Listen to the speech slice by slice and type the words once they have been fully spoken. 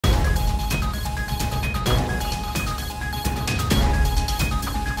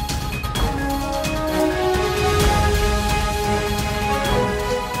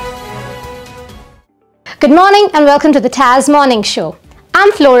Good morning and welcome to the TAS Morning Show.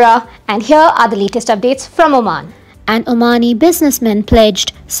 I'm Flora and here are the latest updates from Oman. An Omani businessman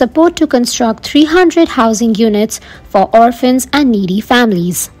pledged support to construct 300 housing units for orphans and needy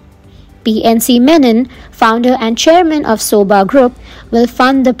families. PNC Menon, founder and chairman of Sobha Group, will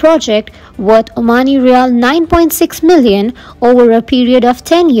fund the project worth Omani Rial 9.6 million over a period of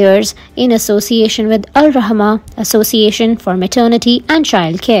 10 years in association with Rahma Association for Maternity and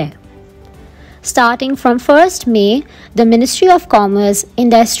Child Care. Starting from 1st May, the Ministry of Commerce,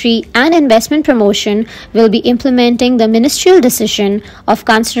 Industry and Investment Promotion will be implementing the ministerial decision of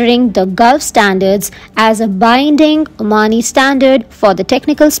considering the Gulf standards as a binding Omani standard for the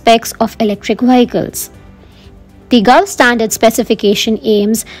technical specs of electric vehicles. The Gulf standard specification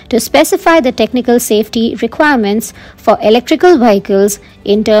aims to specify the technical safety requirements for electrical vehicles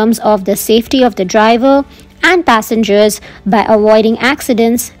in terms of the safety of the driver and passengers by avoiding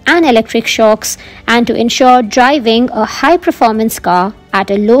accidents and electric shocks, and to ensure driving a high-performance car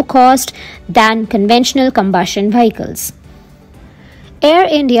at a low cost than conventional combustion vehicles. Air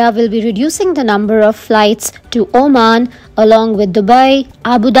India will be reducing the number of flights to Oman along with Dubai,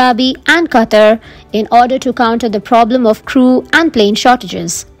 Abu Dhabi and Qatar in order to counter the problem of crew and plane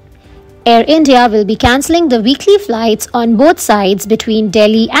shortages. Air India will be cancelling the weekly flights on both sides between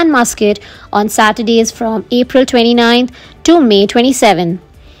Delhi and Muscat on Saturdays from April 29 to May 27.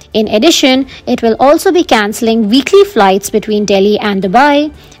 In addition, it will also be cancelling weekly flights between Delhi and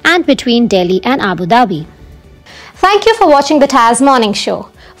Dubai and between Delhi and Abu Dhabi. Thank you for watching the TAS Morning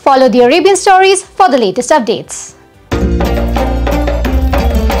Show. Follow the Arabian stories for the latest updates.